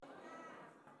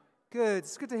Good.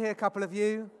 It's good to hear a couple of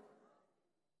you.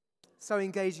 So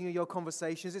engaging in your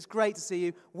conversations. It's great to see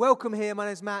you. Welcome here. My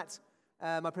name's Matt.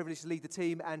 My privilege to lead the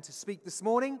team and to speak this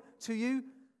morning to you,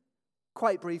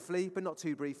 quite briefly, but not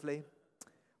too briefly.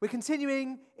 We're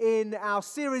continuing in our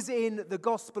series in the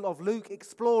Gospel of Luke,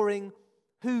 exploring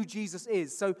who Jesus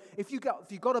is. So if you've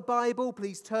got a Bible,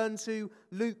 please turn to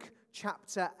Luke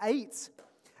chapter 8.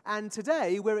 And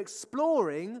today we're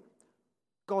exploring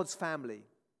God's family.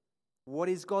 What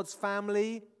is God's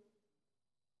family?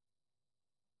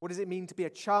 What does it mean to be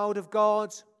a child of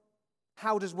God?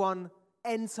 How does one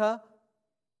enter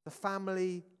the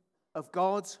family of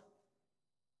God?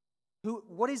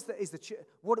 What is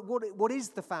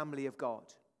the family of God?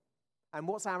 And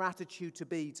what's our attitude to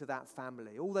be to that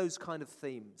family? All those kind of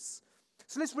themes.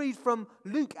 So let's read from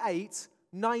Luke 8,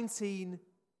 19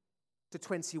 to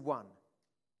 21.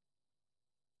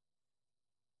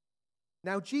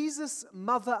 Now Jesus'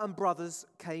 mother and brothers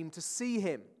came to see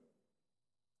him,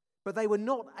 but they were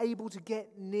not able to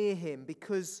get near him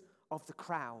because of the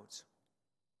crowd.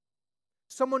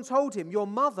 Someone told him, "Your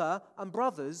mother and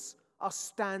brothers are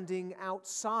standing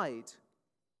outside,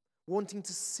 wanting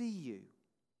to see you."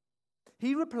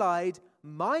 He replied,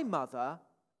 "My mother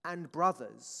and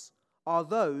brothers are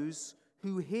those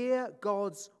who hear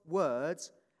God's word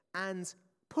and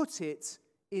put it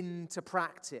into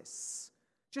practice."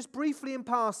 Just briefly in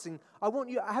passing,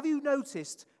 have you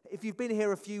noticed, if you've been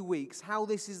here a few weeks, how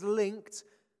this is linked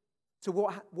to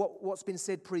what's been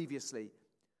said previously?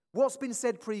 What's been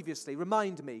said previously?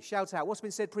 Remind me, shout out, what's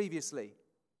been said previously?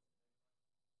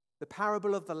 The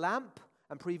parable of the lamp,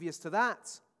 and previous to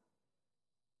that,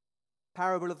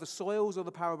 parable of the soils or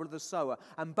the parable of the sower.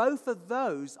 And both of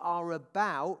those are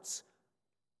about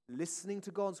listening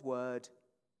to God's word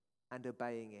and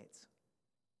obeying it.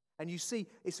 And you see,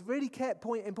 it's really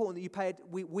important that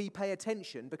we pay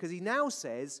attention, because he now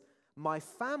says, "My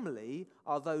family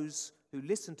are those who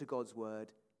listen to God's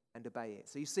word and obey it."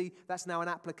 So you see, that's now an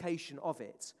application of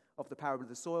it, of the parable of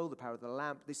the soil, the parable of the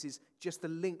lamp. This is just a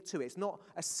link to it. It's not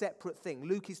a separate thing.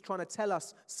 Luke is trying to tell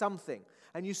us something.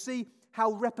 And you see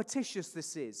how repetitious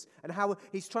this is, and how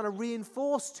he's trying to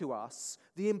reinforce to us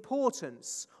the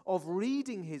importance of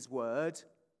reading his word,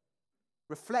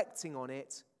 reflecting on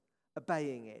it,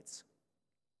 obeying it.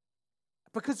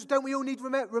 Because don't we all need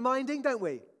reminding, don't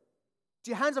we?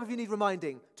 Do your hands up if you need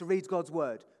reminding to read God's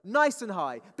word. Nice and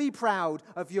high. Be proud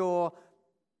of your,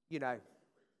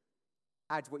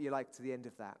 add what you like to the end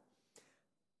of that.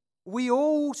 We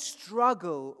all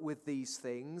struggle with these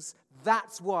things.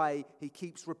 That's why he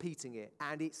keeps repeating it.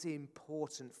 And it's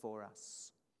important for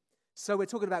us. So we're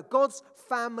talking about God's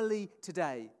family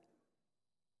today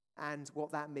and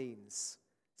what that means.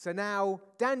 So now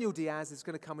Daniel Diaz is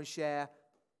going to come and share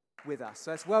with us. So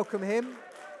let's welcome him.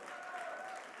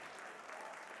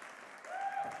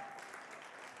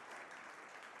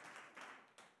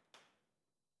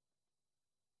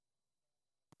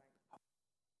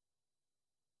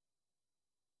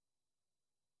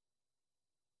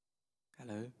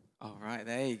 Hello. All right,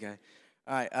 there you go.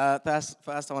 All right,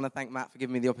 first I want to thank Matt for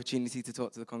giving me the opportunity to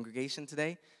talk to the congregation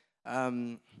today.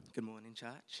 Good morning,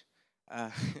 church.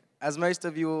 As most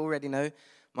of you already know,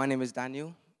 my name is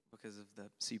Daniel, because of the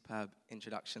superb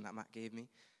introduction that Matt gave me.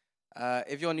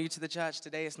 If you're new to the church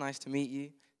today, it's nice to meet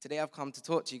you. Today I've come to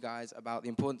talk to you guys about the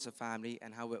importance of family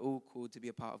and how we're all called to be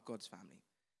a part of God's family.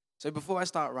 So before I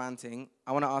start ranting,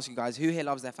 I want to ask you guys, who here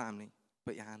loves their family?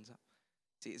 Put your hands up.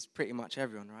 See, it's pretty much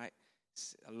everyone, right?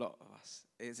 It's a lot of us.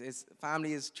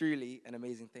 Family is truly an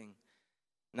amazing thing.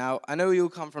 Now, I know we all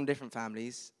come from different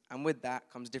families, and with that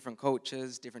comes different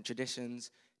cultures, different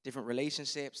traditions, different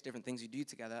relationships, different things you do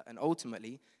together, and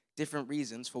ultimately, different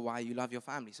reasons for why you love your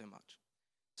family so much.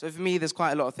 So for me, there's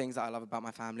quite a lot of things that I love about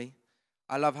my family.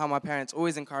 I love how my parents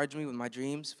always encourage me with my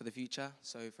dreams for the future.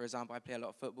 So, for example, I play a lot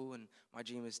of football, and my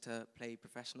dream is to play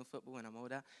professional football when I'm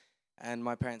older, and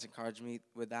my parents encourage me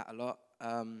with that a lot.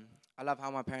 I love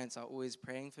how my parents are always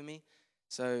praying for me.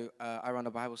 So I run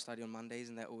a Bible study on Mondays,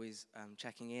 and they're always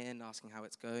checking in, asking how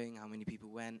it's going, how many people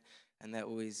went, and they're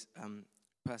always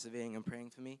persevering and praying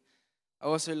for me. I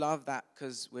also love that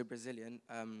because we're Brazilian,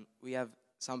 we have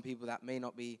some people that may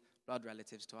not be blood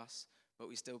relatives to us, but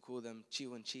we still call them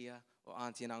tio and tia, or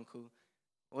auntie and uncle.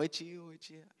 Oi tio, oi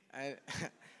tia.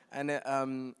 And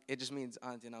it just means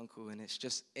auntie and uncle, and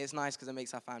it's nice because it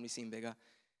makes our family seem bigger.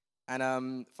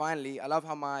 And finally, I love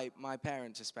how my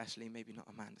parents especially, maybe not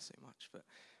Amanda so much, but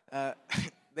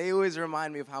they always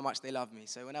remind me of how much they love me.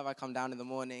 So whenever I come down in the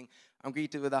morning, I'm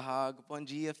greeted with a hug. Bom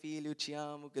dia, filho, te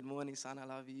amo. Good morning, son, I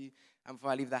love you. And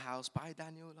before I leave the house, bye,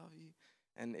 Daniel, love you.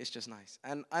 And it's just nice.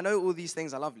 And I know all these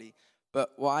things are lovely,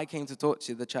 But what I came to talk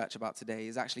to the church about today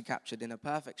is actually captured in a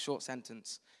perfect short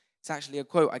sentence. It's actually a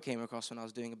quote I came across when I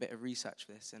was doing a bit of research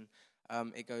for this. And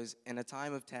it goes, "In a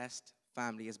time of test,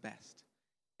 family is best.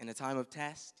 In a time of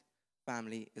test,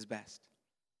 family is best."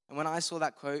 And when I saw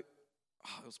that quote,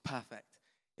 it was perfect.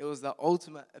 It was the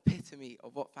ultimate epitome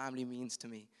of what family means to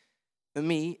me. For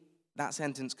me, that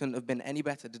sentence couldn't have been any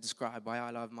better to describe why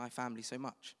I love my family so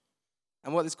much.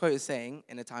 And what this quote is saying,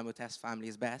 "In a time of test, family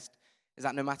is best," is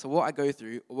that no matter what I go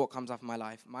through or what comes up in my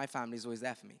life, my family is always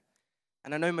there for me.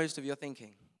 And I know most of you are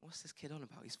thinking, what's this kid on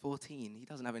about? He's 14. He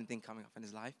doesn't have anything coming up in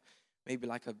his life. Maybe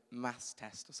like a maths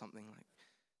test or something like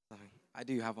something. I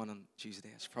do have one on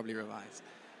Tuesday. I should probably revise.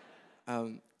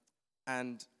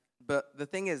 But the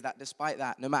thing is that despite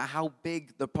that, no matter how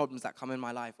big the problems that come in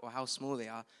my life or how small they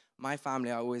are, my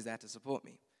family are always there to support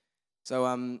me. So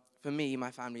for me,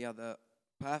 my family are the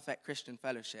perfect Christian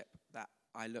fellowship that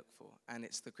I look for. And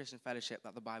it's the Christian fellowship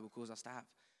that the Bible calls us to have.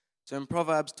 So in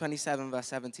Proverbs 27, verse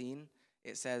 17,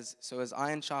 it says, "So as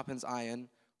iron sharpens iron,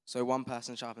 so one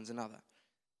person sharpens another."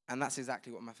 And that's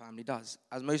exactly what my family does.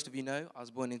 As most of you know, I was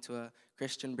born into a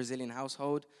Christian Brazilian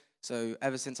household. So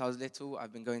ever since I was little,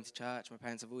 I've been going to church. My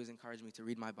parents have always encouraged me to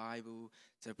read my Bible,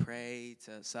 to pray,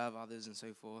 to serve others, and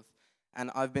so forth.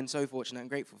 And I've been so fortunate and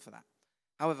grateful for that.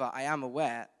 However, I am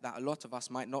aware that a lot of us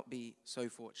might not be so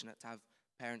fortunate to have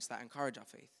parents that encourage our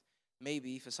faith.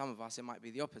 Maybe for some of us, it might be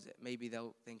the opposite. Maybe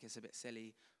they'll think it's a bit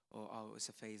silly, or, it's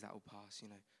a phase that will pass,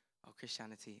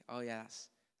 Christianity, yeah,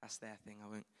 that's their thing. I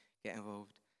won't get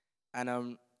involved. And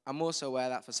I'm also aware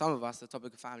that for some of us, the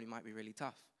topic of family might be really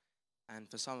tough. And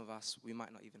for some of us, we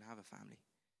might not even have a family.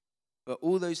 But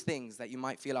all those things that you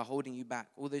might feel are holding you back,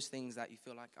 all those things that you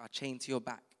feel like are chained to your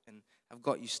back and have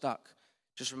got you stuck,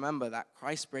 just remember that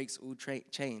Christ breaks all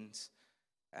chains,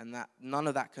 and that none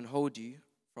of that can hold you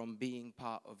from being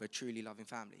part of a truly loving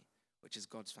family, which is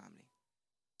God's family.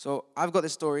 So I've got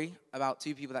this story about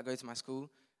two people that go to my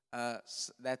school.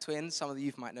 They're twins. Some of the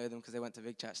youth might know them because they went to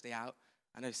Big Church Day Out.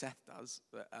 I know Seth does.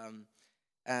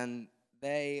 And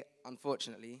they,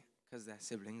 unfortunately, because they're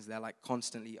siblings, they're like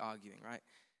constantly arguing, right?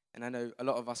 And I know a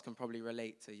lot of us can probably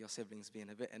relate to your siblings being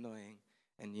a bit annoying,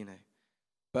 and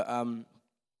But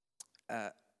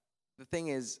the thing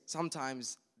is,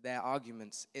 sometimes their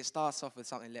arguments, it starts off with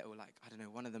something little, like, I don't know,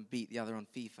 one of them beat the other on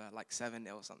FIFA, like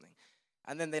 7-0 or something.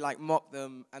 And then they like mock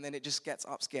them, and then it just gets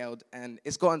upscaled, and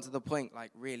it's gotten to the point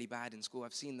like really bad in school.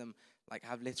 I've seen them like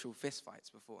have literal fist fights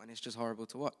before, and it's just horrible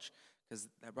to watch because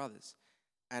they're brothers.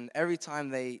 And every time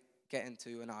they get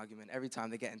into an argument, every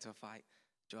time they get into a fight,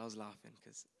 Joel's laughing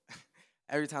because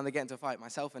every time they get into a fight,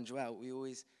 myself and Joel, we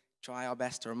always try our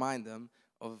best to remind them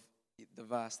of the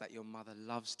verse that your mother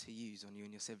loves to use on you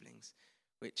and your siblings,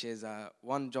 which is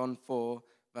 1 John 4,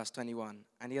 verse 21.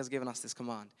 And he has given us this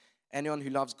command: anyone who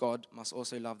loves God must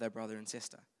also love their brother and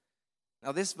sister.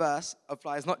 Now, this verse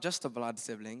applies not just to blood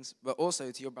siblings, but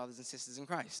also to your brothers and sisters in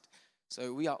Christ.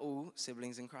 So we are all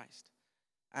siblings in Christ.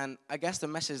 And I guess the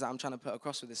message that I'm trying to put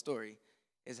across with this story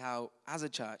is how, as a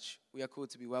church, we are called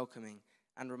to be welcoming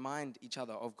and remind each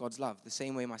other of God's love, the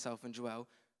same way myself and Joel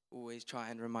always try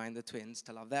and remind the twins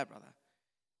to love their brother.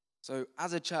 So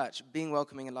as a church, being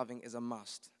welcoming and loving is a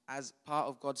must. As part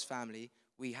of God's family,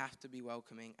 we have to be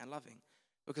welcoming and loving.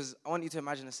 Because I want you to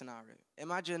imagine a scenario.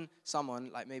 Imagine someone,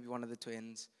 like maybe one of the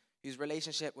twins, whose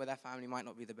relationship with their family might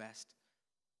not be the best.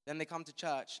 Then they come to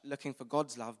church looking for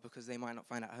God's love because they might not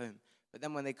find it at home. But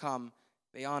then when they come,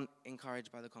 they aren't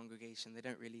encouraged by the congregation. They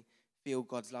don't really feel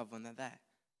God's love when they're there.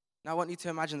 Now I want you to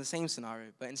imagine the same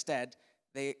scenario, but instead,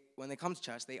 when they come to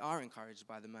church, they are encouraged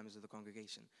by the members of the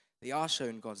congregation. They are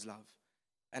shown God's love.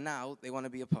 And now they want to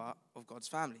be a part of God's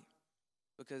family.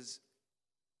 Because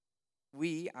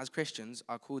we, as Christians,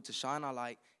 are called to shine our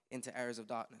light into areas of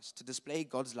darkness, to display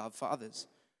God's love for others.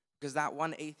 Because that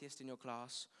one atheist in your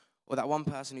class, or that one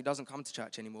person who doesn't come to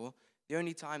church anymore, the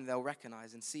only time they'll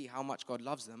recognize and see how much God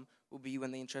loves them will be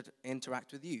when they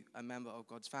interact with you, a member of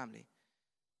God's family.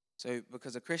 So,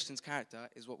 because a Christian's character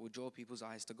is what will draw people's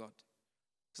eyes to God.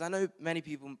 Because I know many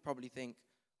people probably think,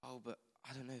 but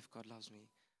I don't know if God loves me.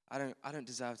 I don't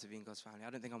deserve to be in God's family. I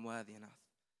don't think I'm worthy enough.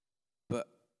 But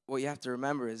what you have to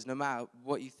remember is no matter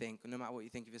what you think, or no matter what you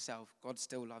think of yourself, God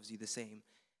still loves you the same,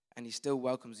 and he still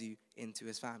welcomes you into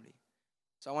his family.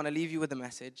 So I want to leave you with a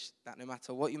message that no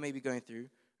matter what you may be going through,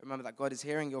 remember that God is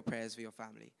hearing your prayers for your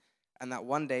family, and that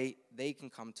one day they can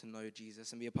come to know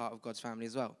Jesus and be a part of God's family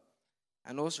as well.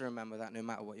 And also remember that no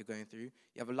matter what you're going through,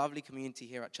 you have a lovely community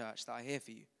here at church that are here for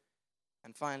you.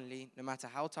 And finally, no matter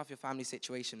how tough your family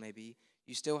situation may be,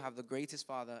 you still have the greatest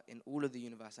Father in all of the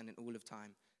universe and in all of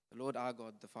time, the Lord our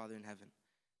God, the Father in heaven.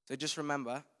 So just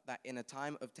remember that in a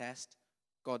time of test,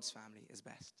 God's family is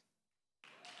best.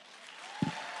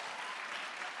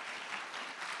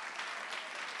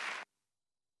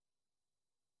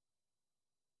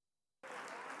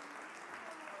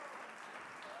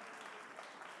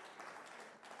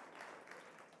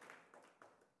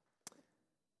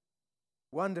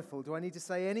 Wonderful. Do I need to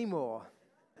say any more?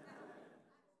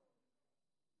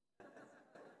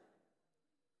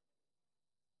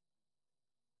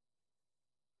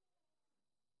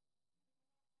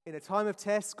 In a time of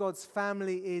test, God's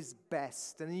family is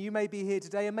best. And you may be here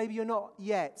today, and maybe you're not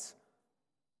yet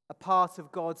a part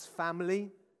of God's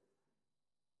family.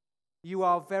 You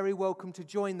are very welcome to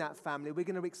join that family. We're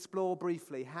going to explore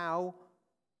briefly how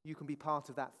you can be part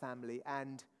of that family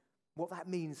and what that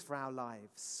means for our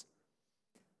lives.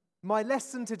 My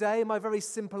lesson today, my very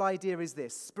simple idea is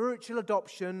this: spiritual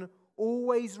adoption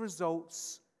always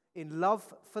results in love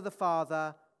for the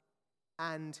Father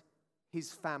and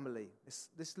his family.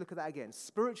 Let's look at that again.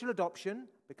 Spiritual adoption,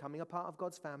 becoming a part of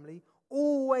God's family,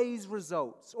 always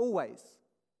results, always.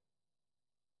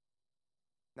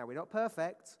 Now, we're not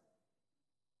perfect,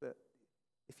 but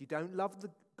if you don't love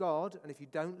God and if you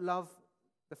don't love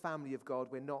the family of God,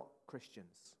 we're not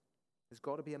Christians. There's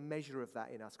got to be a measure of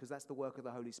that in us, because that's the work of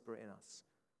the Holy Spirit in us.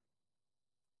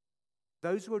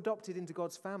 Those who are adopted into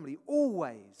God's family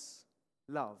always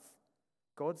love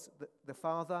the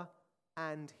Father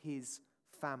and his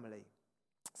family.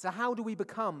 So how do we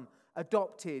become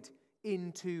adopted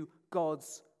into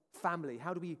God's family?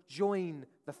 How do we join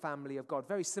the family of God?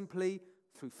 Very simply,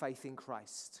 through faith in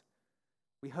Christ.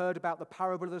 We heard about the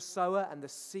parable of the sower and the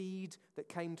seed that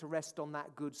came to rest on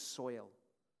that good soil.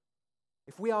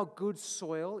 If we are good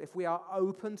soil, if we are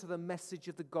open to the message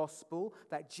of the gospel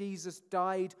that Jesus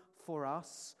died for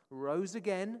us, rose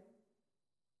again,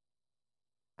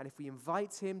 and if we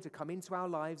invite him to come into our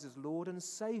lives as Lord and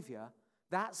Savior,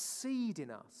 that seed in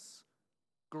us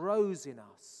grows in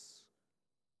us.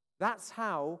 That's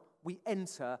how we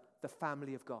enter the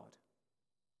family of God.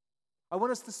 I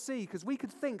want us to see, because we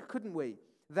could think, couldn't we,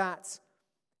 that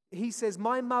he says,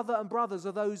 my mother and brothers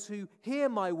are those who hear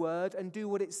my word and do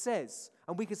what it says.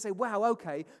 And we could say, wow,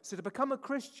 okay, so to become a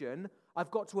Christian,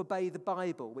 I've got to obey the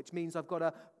Bible, which means I've got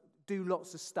to do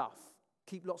lots of stuff,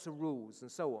 keep lots of rules and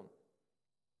so on.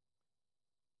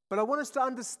 But I want us to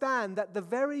understand that the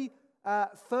very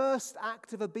first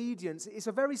act of obedience is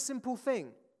a very simple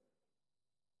thing.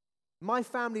 My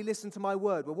family listen to my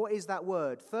word. Well, what is that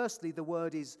word? Firstly, the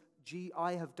word is,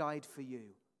 I have died for you,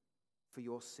 for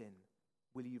your sin.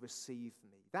 Will you receive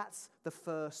me? That's the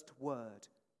first word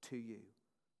to you.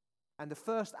 And the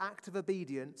first act of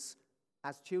obedience,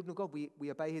 as children of God,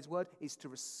 we obey his word, is to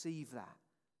receive that.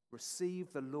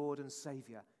 Receive the Lord and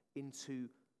Savior into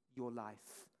your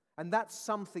life. And that's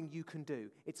something you can do.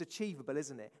 It's achievable,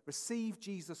 isn't it? Receive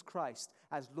Jesus Christ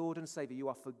as Lord and Savior. You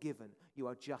are forgiven. You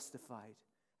are justified.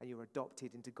 And you're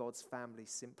adopted into God's family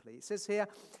simply. It says here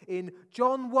in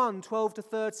John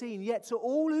 1:12-13, yet to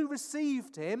all who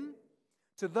received him,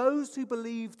 to those who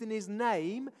believed in his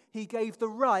name, he gave the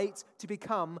right to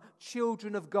become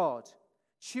children of God.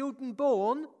 Children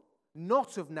born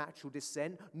not of natural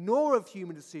descent, nor of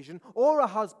human decision, or a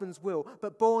husband's will,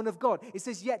 but born of God. It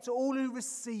says, yet to all who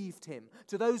received him,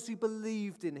 to those who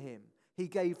believed in him, he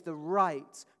gave the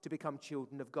right to become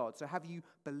children of God. So have you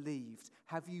believed?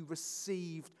 Have you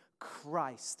received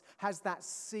Christ? Has that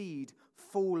seed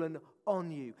fallen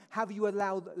on you? Have you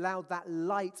allowed that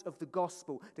light of the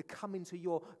gospel to come into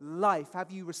your life? Have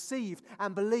you received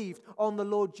and believed on the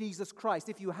Lord Jesus Christ?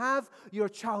 If you have, you're a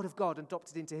child of God,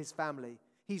 adopted into his family.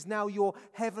 He's now your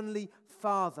heavenly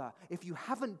Father. If you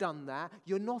haven't done that,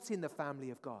 you're not in the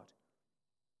family of God.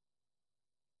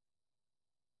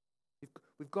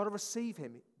 We've got to receive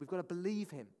him. We've got to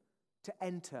believe him to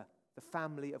enter the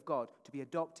family of God, to be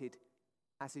adopted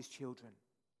as his children.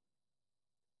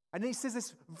 And he says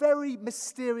this very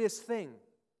mysterious thing.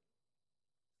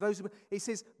 He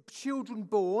says, children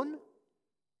born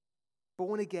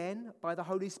again by the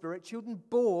Holy Spirit, children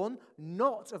born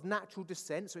not of natural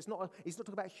descent, so he's not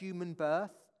talking about human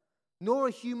birth, nor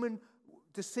a human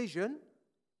decision.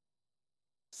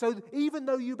 So even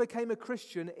though you became a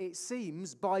Christian, it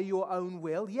seems, by your own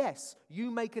will, yes,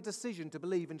 you make a decision to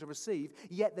believe and to receive,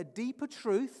 yet the deeper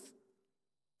truth,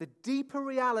 the deeper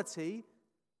reality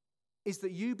is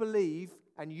that you believe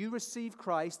and you receive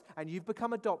Christ and you've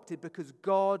become adopted because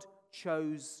God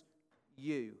chose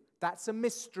you. That's a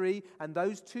mystery, and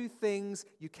those two things,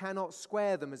 you cannot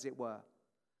square them, as it were.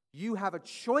 You have a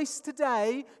choice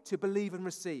today to believe and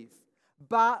receive.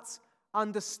 But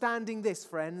understanding this,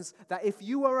 friends, that if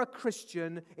you are a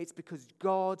Christian, it's because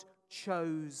God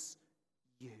chose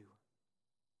you.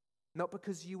 Not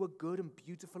because you were good and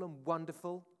beautiful and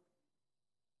wonderful.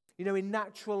 You know, in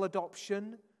natural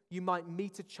adoption, you might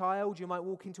meet a child, you might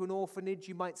walk into an orphanage,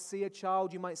 you might see a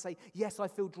child, you might say, yes, I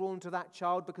feel drawn to that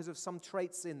child because of some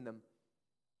traits in them.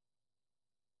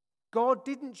 God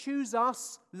didn't choose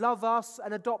us, love us,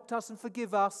 and adopt us and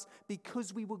forgive us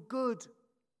because we were good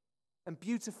and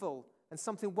beautiful and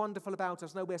something wonderful about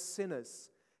us. No, we're sinners.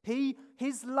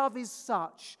 His love is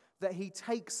such that he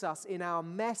takes us in our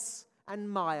mess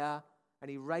and mire and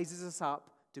he raises us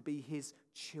up to be his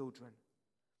children.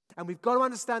 And we've got to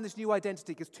understand this new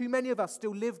identity because too many of us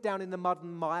still live down in the mud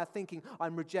and mire thinking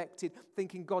I'm rejected,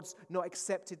 thinking God's not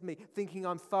accepted me, thinking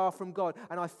I'm far from God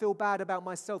and I feel bad about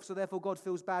myself, so therefore God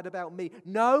feels bad about me.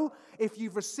 No, if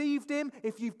you've received him,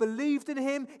 if you've believed in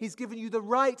him, he's given you the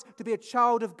right to be a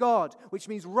child of God, which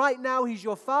means right now he's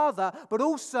your father, but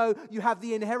also you have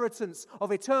the inheritance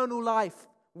of eternal life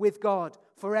with God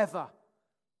forever.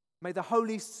 May the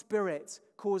Holy Spirit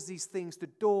cause these things to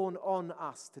dawn on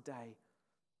us today,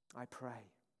 I pray.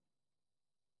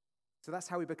 So that's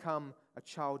how we become a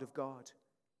child of God,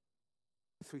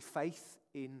 through faith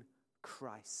in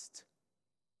Christ.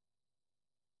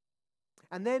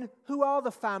 And then, who are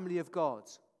the family of God?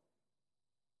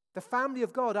 The family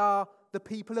of God are the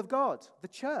people of God, the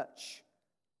church.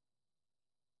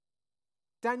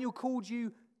 Daniel called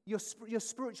you your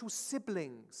spiritual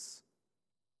siblings.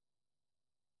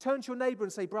 Turn to your neighbor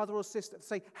and say, brother or sister.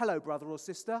 Say, hello, brother or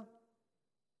sister.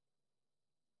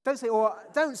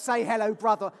 Don't say hello,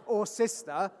 brother or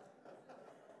sister.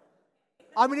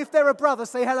 I mean, if they're a brother,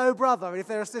 say hello, brother. And if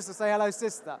they're a sister, say hello,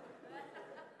 sister.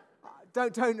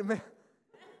 Don't.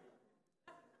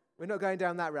 We're not going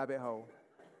down that rabbit hole.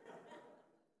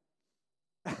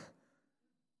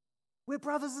 We're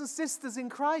brothers and sisters in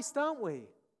Christ, aren't we?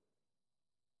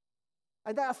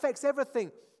 And that affects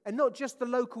everything. And not just the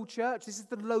local church. This is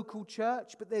the local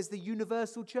church, but there's the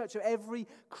universal church of every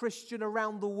Christian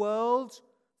around the world,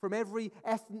 from every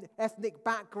ethnic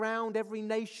background, every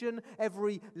nation,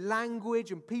 every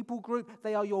language and people group.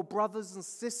 They are your brothers and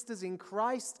sisters in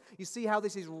Christ. You see how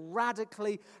this is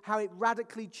how it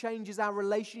radically changes our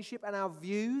relationship and our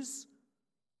views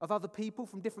of other people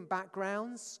from different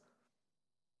backgrounds.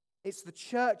 It's the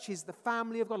church, is the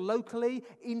family of God, locally,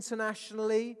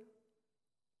 internationally.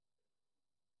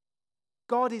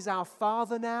 God is our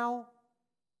Father now.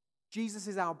 Jesus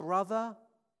is our brother.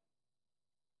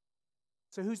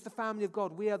 So who's the family of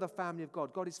God? We are the family of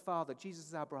God. God is Father. Jesus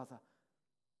is our brother.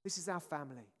 This is our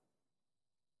family.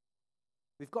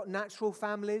 We've got natural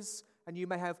families, and you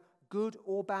may have good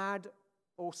or bad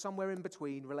or somewhere in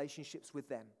between relationships with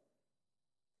them.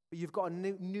 But you've got a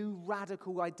new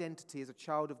radical identity as a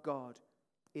child of God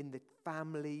in the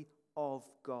family of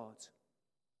God,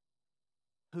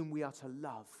 whom we are to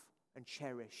love and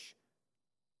cherish.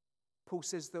 Paul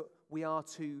says that we are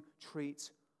to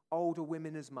treat older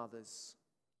women as mothers,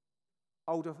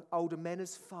 older men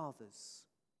as fathers,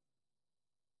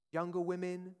 younger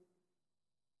women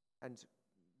and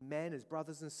men as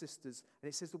brothers and sisters. And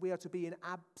it says that we are to be in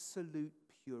absolute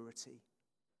purity.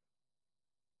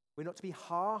 We're not to be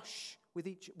harsh with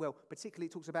particularly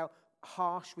it talks about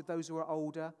harsh with those who are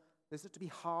older. There's not to be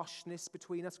harshness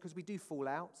between us because we do fall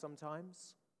out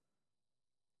sometimes.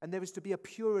 And there is to be a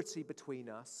purity between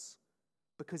us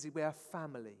because we are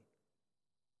family.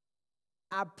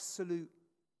 Absolute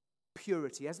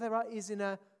purity, as there is in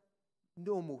a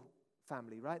normal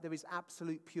family, right? There is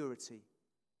absolute purity.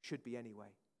 Should be anyway.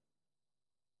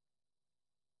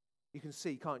 You can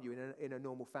see, can't you, in a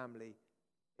normal family,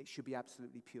 it should be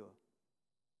absolutely pure.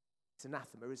 It's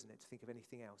anathema, isn't it, to think of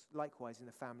anything else. Likewise, in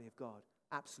the family of God,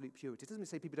 absolute purity. It doesn't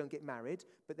say people don't get married,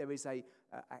 but there is a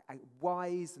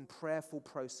wise and prayerful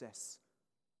process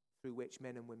through which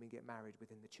men and women get married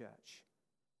within the church.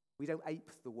 We don't ape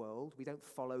the world. We don't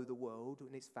follow the world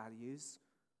and its values.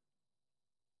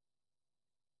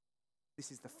 This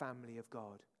is the family of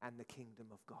God and the kingdom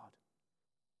of God.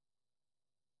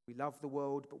 We love the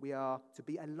world, but we are to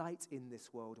be a light in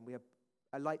this world, and we are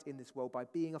a light in this world by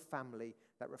being a family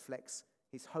that reflects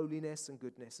his holiness and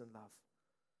goodness and love.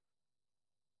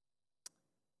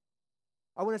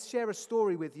 I want to share a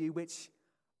story with you which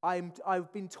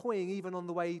I've been toying even on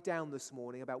the way down this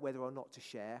morning about whether or not to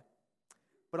share,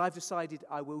 but I've decided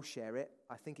I will share it.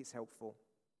 I think it's helpful.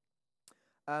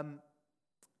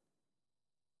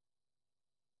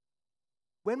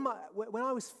 When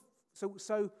I was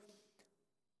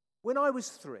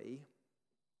 3,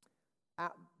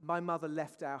 my mother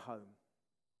left our home.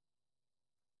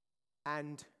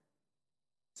 And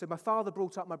so my father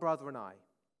brought up my brother and I,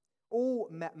 all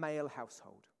male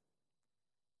household,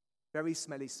 very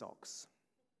smelly socks.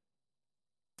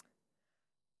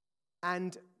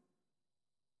 And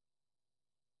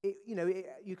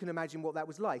you can imagine what that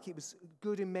was like. It was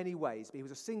good in many ways, but he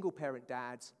was a single-parent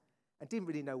dad and didn't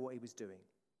really know what he was doing.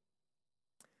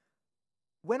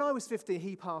 When I was 15,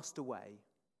 he passed away,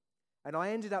 and I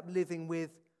ended up living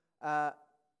with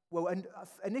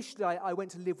initially I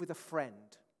went to live with a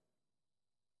friend.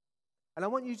 And I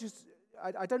want you to,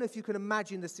 I don't know if you can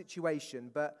imagine the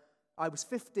situation, but I was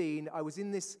 15, I was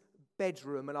in this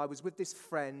bedroom, and I was with this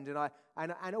friend,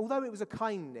 and although it was a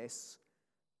kindness,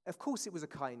 of course it was a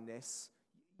kindness,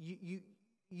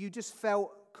 you just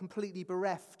felt completely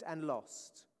bereft and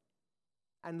lost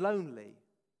and lonely.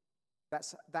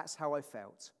 That's how I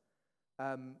felt.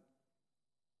 And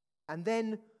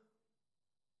then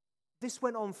this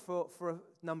went on for a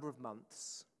number of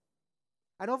months.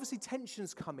 And obviously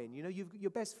tensions come in. You know,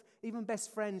 your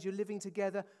best friends, you're living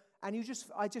together, and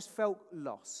I just felt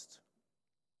lost.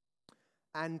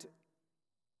 And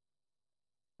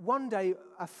one day,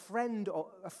 a friend,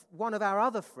 one of our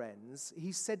other friends,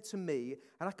 he said to me,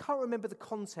 and I can't remember the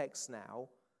context now,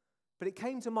 but it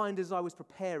came to mind as I was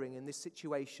preparing, and this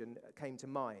situation came to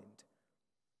mind.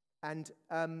 And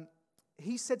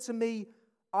he said to me,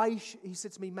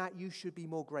 Matt, you should be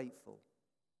more grateful.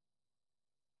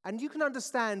 And you can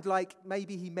understand, like,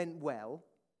 maybe he meant well,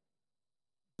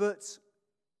 but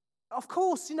of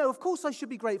course I should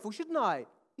be grateful, shouldn't I?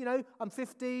 You know, I'm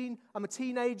 15, I'm a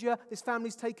teenager, this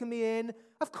family's taken me in.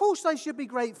 Of course I should be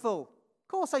grateful. Of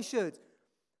course I should.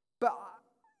 But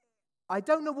I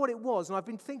don't know what it was, and I've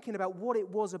been thinking about what it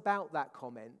was about that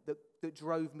comment that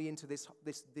drove me into this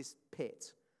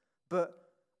pit. But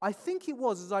I think it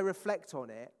was, as I reflect on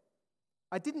it,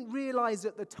 I didn't realize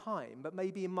at the time, but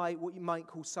maybe in my what you might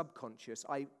call subconscious,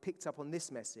 I picked up on this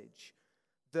message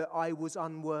that I was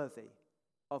unworthy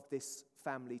of this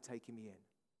family taking me in.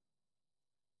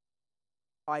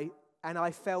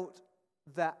 I felt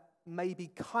that maybe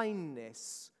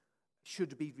kindness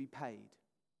should be repaid.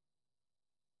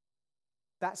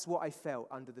 That's what I felt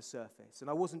under the surface, and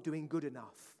I wasn't doing good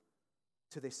enough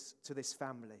to this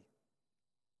family.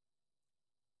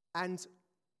 And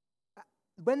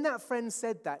when that friend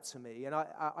said that to me, and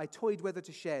I toyed whether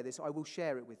to share this, I will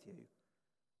share it with you,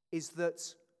 is that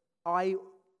I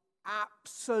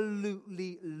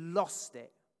absolutely lost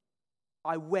it.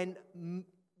 I went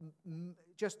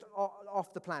just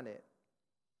off the planet.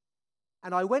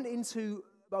 And although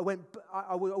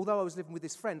I was living with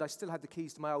this friend, I still had the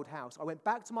keys to my old house. I went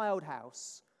back to my old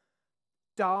house,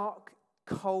 dark,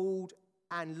 cold,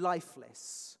 and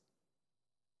lifeless.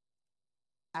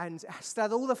 And still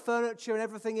had all the furniture and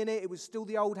everything in it. It was still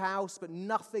the old house, but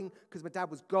nothing, because my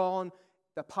dad was gone.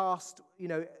 The past,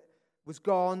 was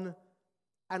gone.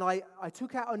 And I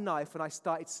took out a knife and I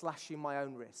started slashing my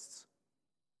own wrists.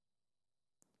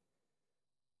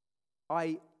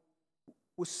 I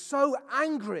was so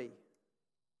angry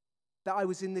that I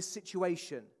was in this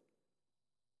situation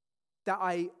that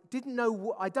I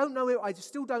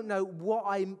still don't know what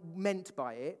I meant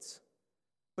by it,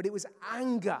 but it was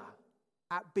anger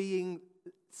at being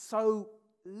so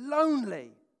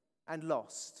lonely and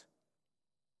lost,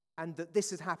 and that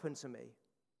this had happened to me.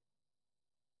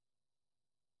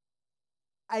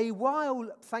 A while,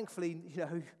 thankfully,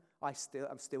 I'm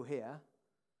still here.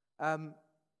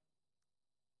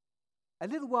 A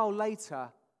little while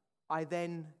later, I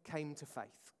then came to faith.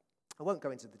 I won't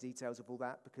go into the details of all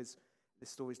that because the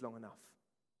story's long enough.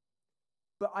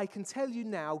 But I can tell you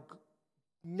now,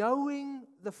 knowing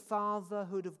the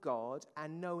fatherhood of God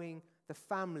and knowing the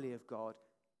family of God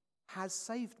has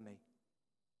saved me.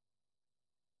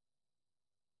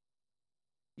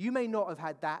 You may not have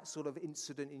had that sort of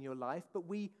incident in your life, but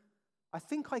I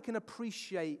think I can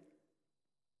appreciate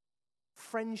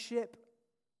friendship,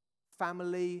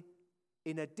 family,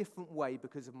 in a different way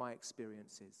because of my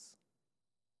experiences.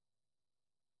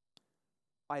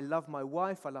 I love my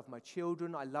wife, I love my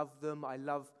children, I love them, I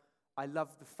love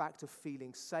the fact of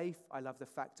feeling safe, I love the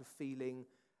fact of feeling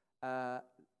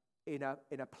in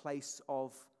a place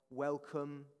of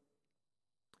welcome.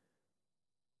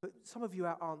 But some of you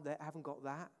aren't there, haven't got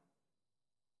that.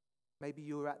 Maybe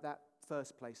you were at that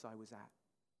first place I was at.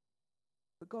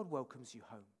 But God welcomes you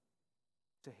home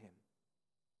to Him.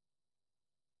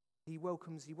 He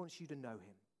wants you to know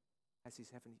Him as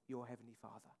your Heavenly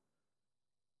Father.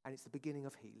 And it's the beginning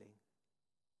of healing.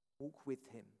 Walk with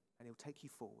Him, and He'll take you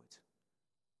forward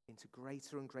into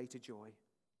greater and greater joy.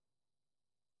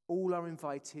 All are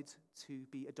invited to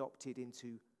be adopted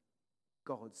into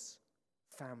God's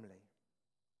family.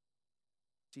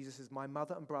 Jesus says, my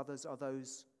mother and brothers are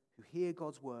those who hear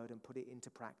God's word and put it into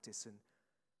practice. And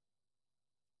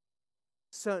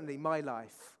certainly my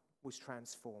life was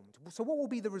transformed. So what will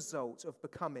be the result of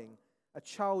becoming a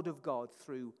child of God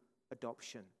through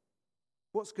adoption?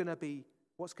 What's going to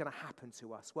happen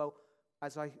to us? Well,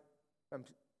 as I am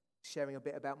sharing a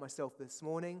bit about myself this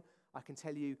morning, I can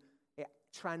tell you it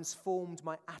transformed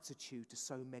my attitude to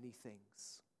so many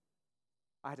things.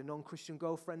 I had a non-Christian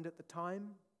girlfriend at the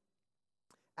time.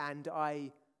 And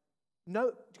I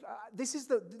know, this is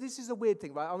the weird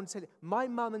thing, right? I want to tell you, my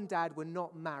mum and dad were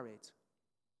not married.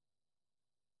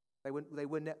 They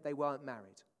weren't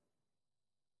married.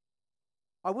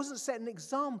 I wasn't setting an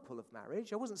example of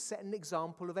marriage. I wasn't setting an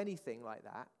example of anything like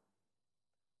that.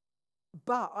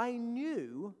 But I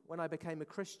knew when I became a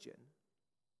Christian,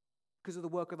 because of the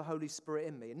work of the Holy Spirit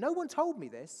in me, and no one told me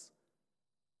this,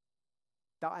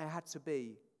 that I had to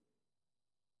be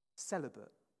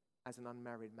celibate as an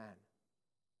unmarried man.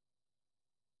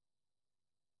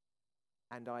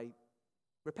 And I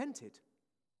repented.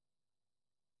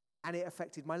 And it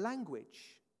affected my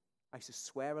language. I used to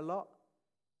swear a lot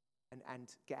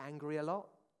and get angry a lot.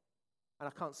 And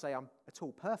I can't say I'm at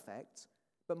all perfect,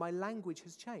 but my language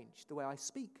has changed. The way I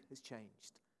speak has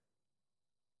changed.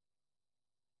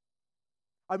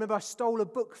 I remember I stole a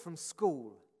book from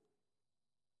school.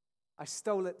 I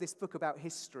stole this book about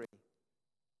history.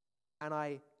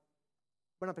 And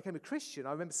when I became a Christian,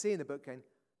 I remember seeing the book and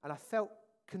I felt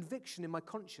conviction in my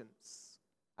conscience.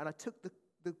 And I took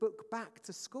the book back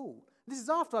to school. This is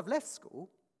after I've left school.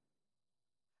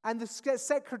 And the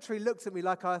secretary looked at me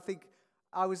like I think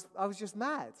I was just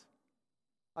mad.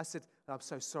 I said, I'm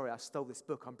so sorry, I stole this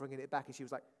book, I'm bringing it back. And she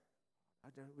was like, I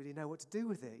don't really know what to do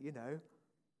with it, you know.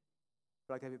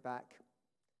 But I gave it back.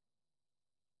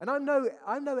 And I know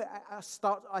I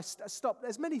stopped.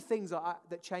 There's many things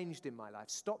that changed in my life.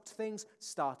 Stopped things,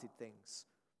 started things.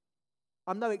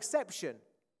 I'm no exception.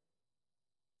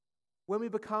 When we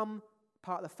become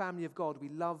part of the family of God, we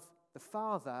love the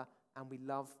Father and we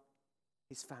love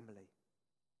His family.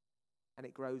 And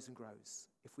it grows and grows.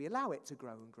 If we allow it to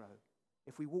grow and grow.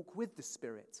 If we walk with the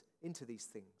Spirit into these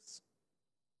things.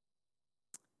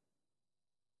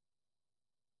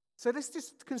 So let's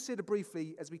just consider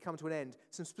briefly, as we come to an end,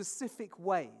 some specific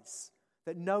ways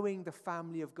that knowing the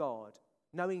family of God,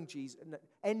 knowing Jesus,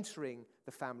 entering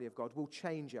the family of God will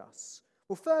change us.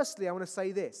 Well, firstly, I want to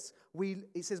say this.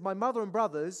 It says, my mother and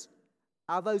brothers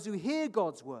are those who hear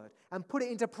God's word and put it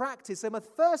into practice. So my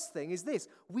first thing is this.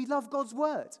 We love God's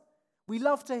word. We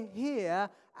love to hear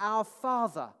our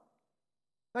Father.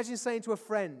 Imagine saying to a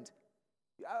friend,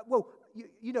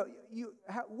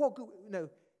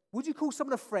 would you call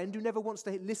someone a friend who never wants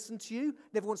to listen to you,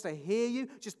 never wants to hear you,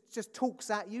 just talks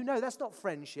at you? No, that's not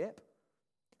friendship.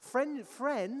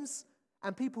 Friends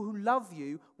and people who love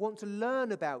you want to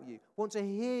learn about you, want to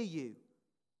hear you.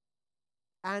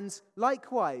 And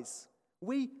likewise,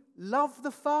 we love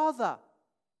the Father.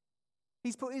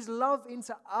 He's put His love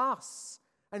into us.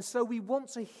 And so we want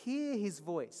to hear His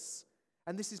voice.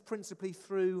 And this is principally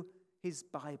through His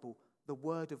Bible, the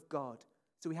Word of God.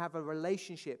 So we have a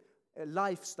relationship, a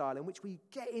lifestyle in which we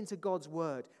get into God's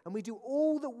word and we do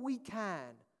all that we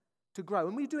can to grow.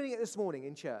 And we're doing it this morning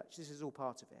in church. This is all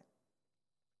part of it.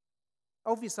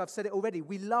 Obviously, I've said it already.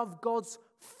 We love God's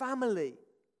family.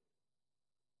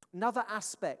 Another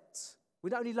aspect. We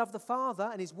not only love the Father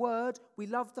and His word, we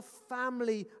love the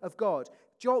family of God.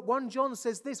 1 John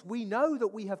says this, we know that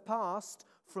we have passed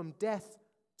from death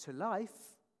to life.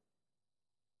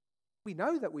 We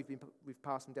know that we've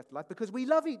passed from death to life because we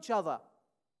love each other.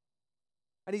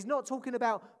 And he's not talking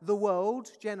about the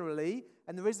world generally,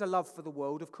 and there is a love for the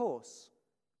world, of course.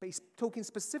 But he's talking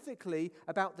specifically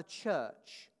about the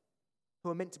church, who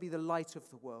are meant to be the light of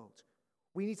the world.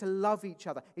 We need to love each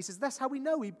other. He says that's how we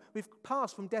know we've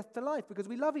passed from death to life, because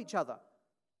we love each other.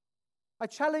 I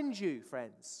challenge you,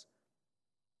 friends.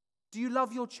 Do you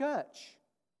love your church?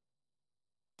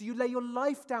 Do you lay your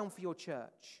life down for your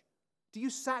church? Do you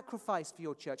sacrifice for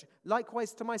your church?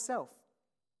 Likewise to myself.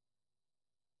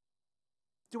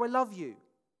 Do I love you?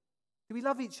 Do we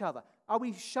love each other? Are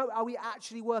we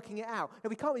actually working it out? Now,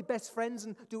 we can't be best friends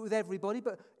and do it with everybody,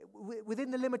 but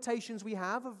within the limitations we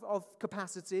have of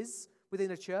capacities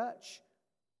within a church,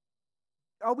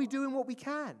 are we doing what we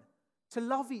can to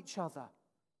love each other?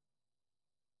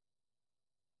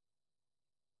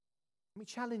 Let me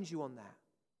challenge you on that.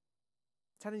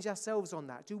 Challenge ourselves on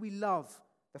that. Do we love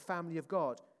the family of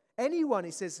God? Anyone,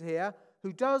 it says here,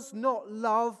 who does not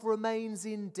love remains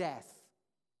in death.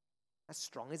 That's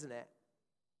strong, isn't it?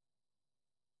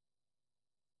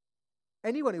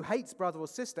 Anyone who hates brother or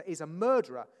sister is a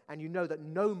murderer, and you know that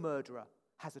no murderer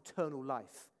has eternal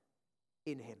life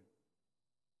in him.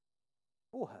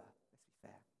 Or her, let's be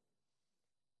fair.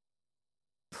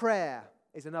 Prayer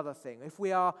is another thing. If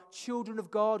we are children of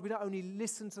God, we not only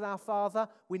listen to our Father,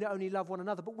 we not only love one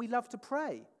another, but we love to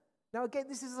pray. Now again,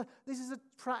 this is a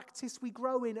practice we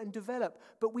grow in and develop,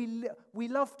 but we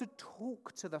love to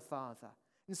talk to the Father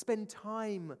and spend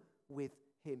time with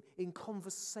Him in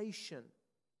conversation.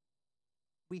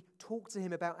 We talk to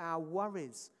him about our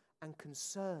worries and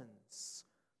concerns.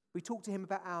 We talk to him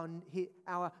about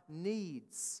our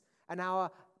needs and our,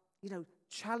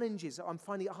 challenges. I'm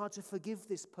finding it hard to forgive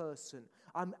this person.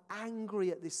 I'm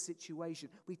angry at this situation.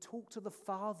 We talk to the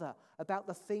Father about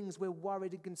the things we're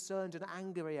worried and concerned and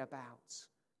angry about.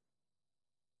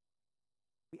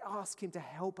 We ask him to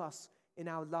help us in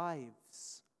our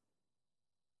lives.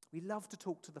 We love to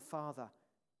talk to the Father.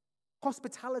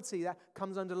 Hospitality, that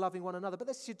comes under loving one another, but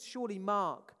this should surely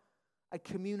mark a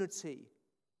community,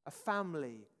 a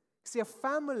family. See, a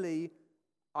family,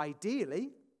 ideally,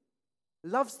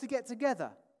 loves to get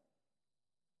together,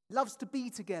 loves to be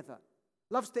together,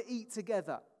 loves to eat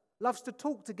together, loves to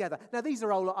talk together. Now, these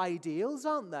are all ideals,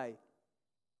 aren't they?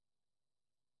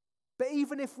 But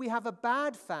even if we have a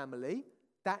bad family,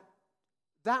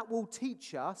 that will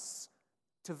teach us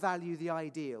to value the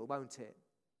ideal, won't it?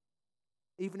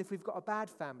 Even if we've got a bad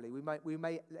family, we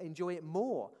may enjoy it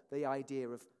more, the idea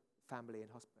of family and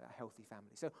a healthy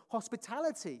family. So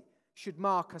hospitality should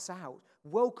mark us out.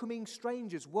 Welcoming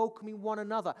strangers, welcoming one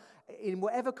another in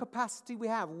whatever capacity we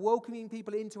have, welcoming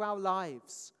people into our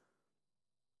lives.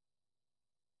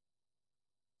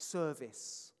 Serving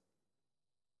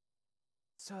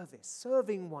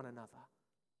one another.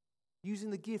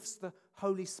 Using the gifts the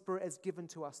Holy Spirit has given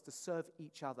to us to serve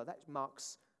each other. That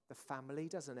marks the family,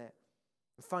 doesn't it?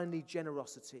 And finally,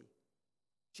 generosity.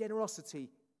 Generosity,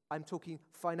 I'm talking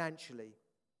financially.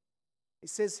 It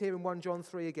says here in 1 John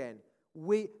 3 again,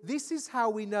 this is how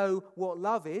we know what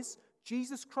love is.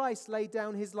 Jesus Christ laid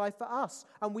down his life for us,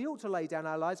 and we ought to lay down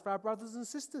our lives for our brothers and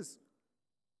sisters.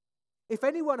 If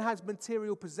anyone has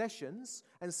material possessions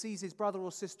and sees his brother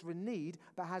or sister in need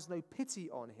but has no pity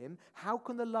on him, how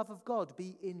can the love of God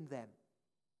be in them?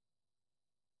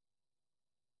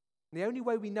 And the only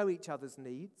way we know each other's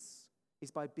needs is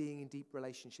by being in deep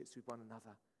relationships with one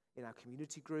another, in our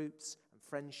community groups and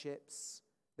friendships.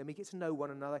 Then we get to know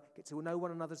one another, get to know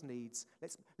one another's needs.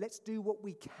 Let's do what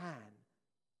we can.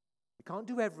 We can't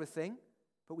do everything,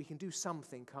 but we can do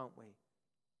something, can't we?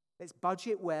 Let's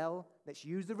budget well. Let's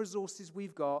use the resources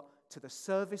we've got to the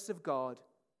service of God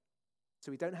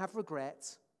so we don't have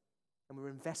regret, and we're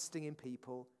investing in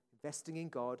people, investing in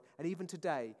God. And even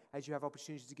today, as you have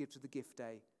opportunity to give to the gift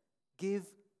day, give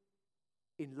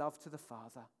in love to the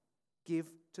Father. Give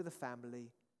to the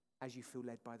family as you feel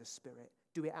led by the Spirit.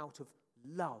 Do it out of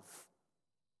love.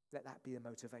 Let that be a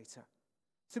motivator.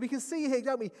 So we can see here,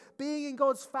 don't we, being in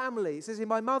God's family. It says here,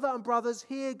 my mother and brothers,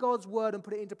 hear God's word and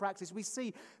put it into practice. We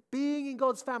see being in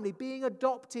God's family, being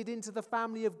adopted into the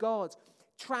family of God,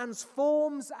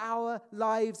 transforms our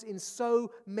lives in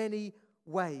so many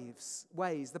ways.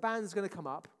 The band's going to come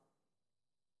up.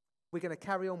 We're going to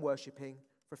carry on worshiping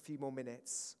for a few more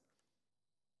minutes.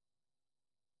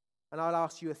 And I'll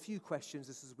ask you a few questions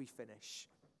as we finish.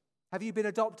 Have you been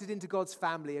adopted into God's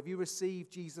family? Have you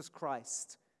received Jesus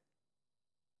Christ?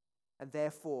 And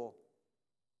therefore,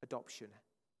 adoption.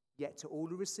 Yet to all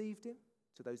who received him,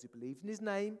 to those who believed in his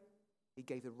name, he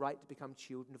gave the right to become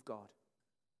children of God.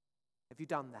 Have you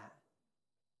done that?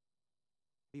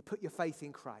 Have you put your faith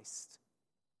in Christ?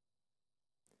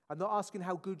 I'm not asking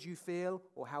how good you feel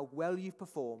or how well you've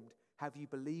performed. Have you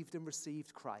believed and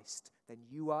received Christ? Then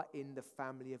you are in the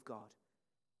family of God.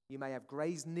 You may have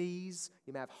grazed knees,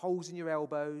 you may have holes in your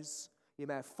elbows, you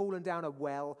may have fallen down a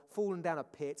well, fallen down a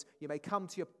pit, you may come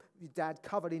to your dad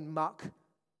covered in muck,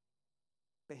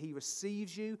 but he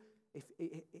receives you. If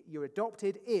you're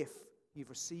adopted if you've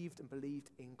received and believed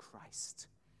in Christ.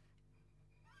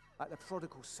 Like the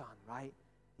prodigal son, right?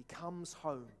 He comes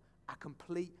home a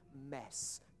complete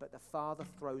mess, but the father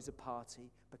throws a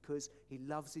party because he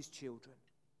loves his children.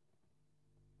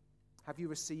 Have you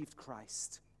received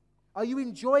Christ? Are you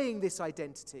enjoying this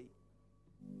identity?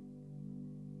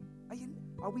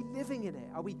 Are we living in it?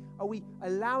 Are we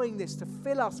allowing this to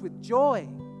fill us with joy?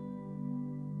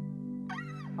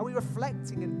 Are we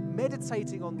reflecting and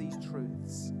meditating on these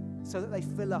truths so that they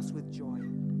fill us with joy?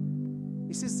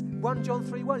 This is 1 John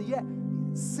 3:1. Yet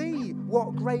see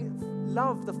what great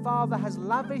love the Father has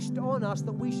lavished on us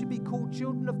that we should be called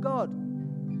children of God.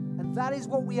 And that is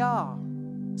what we are.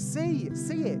 See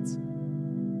it.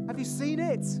 Have you seen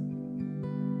it?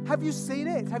 Have you seen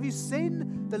it? Have you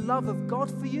seen the love of God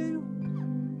for you?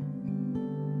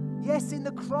 Yes, in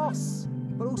the cross,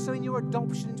 but also in your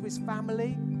adoption into his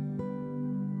family.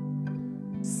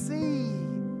 See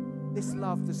this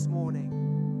love this morning.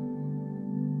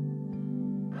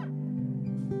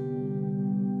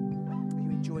 Are you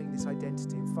enjoying this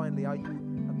identity? And finally, are you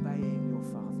obeying your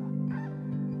Father?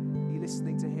 Are you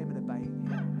listening to him and obeying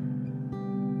him?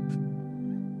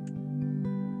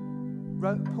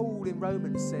 Paul in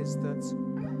Romans says that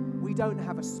We don't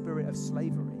have a spirit of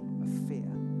slavery, of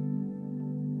fear.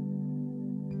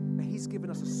 But he's given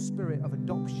us a spirit of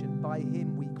adoption. By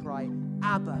him we cry,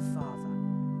 Abba, Father.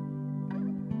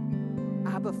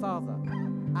 Abba, Father.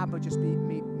 Abba just being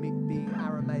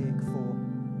Aramaic for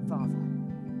Father.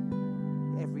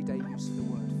 Everyday use of the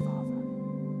word Father.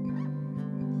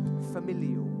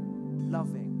 Familial,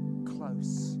 loving,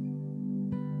 close.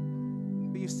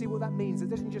 But you see what that means? It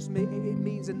doesn't just mean, it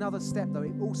means another step though.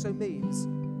 It also means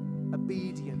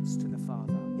obedience to the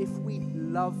Father. If we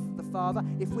love the Father,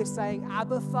 if we're saying,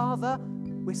 Abba, Father,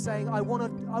 we're saying, I want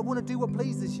to do what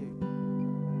pleases you.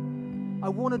 I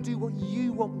want to do what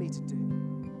you want me to do.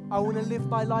 I want to live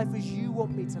my life as you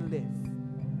want me to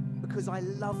live. Because I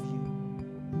love you.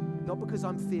 Not because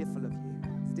I'm fearful of you.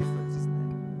 It's a difference, isn't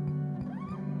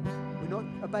there? We're not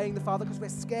obeying the Father because we're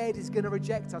scared he's going to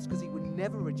reject us, because he will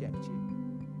never reject you.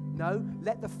 No,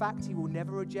 let the fact he will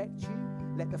never reject you,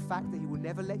 let the fact that he will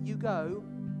never let you go,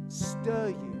 stir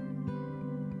you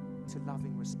to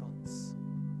loving response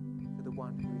to the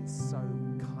one who is so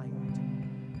kind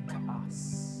to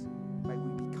us. May we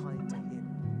be kind to him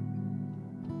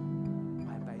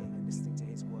by obeying and listening to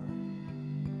his word.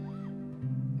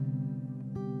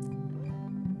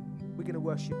 We're going to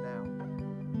worship now.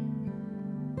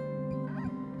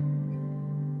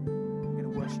 We're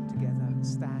going to worship together.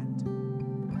 Stand.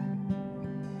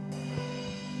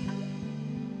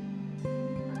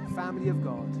 Family of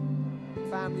God.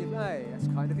 Family of... Hey, that's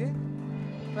kind of you.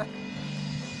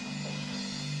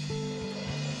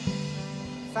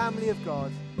 Family of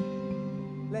God.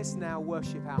 Let's now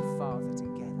worship our Father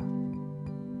together.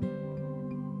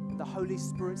 The Holy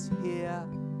Spirit's here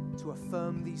to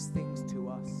affirm these things to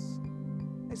us.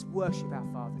 Let's worship our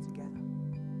Father together.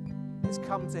 Let's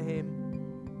come to him.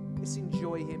 Let's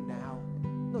enjoy him now.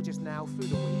 Not just now, through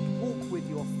the week. Walk with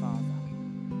your Father.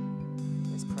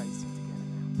 Let's praise him together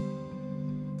now.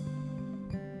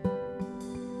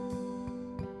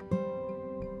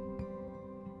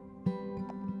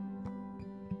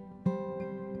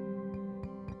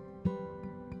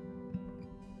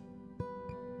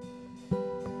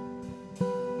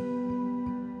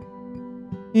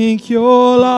 Thank you, Lord.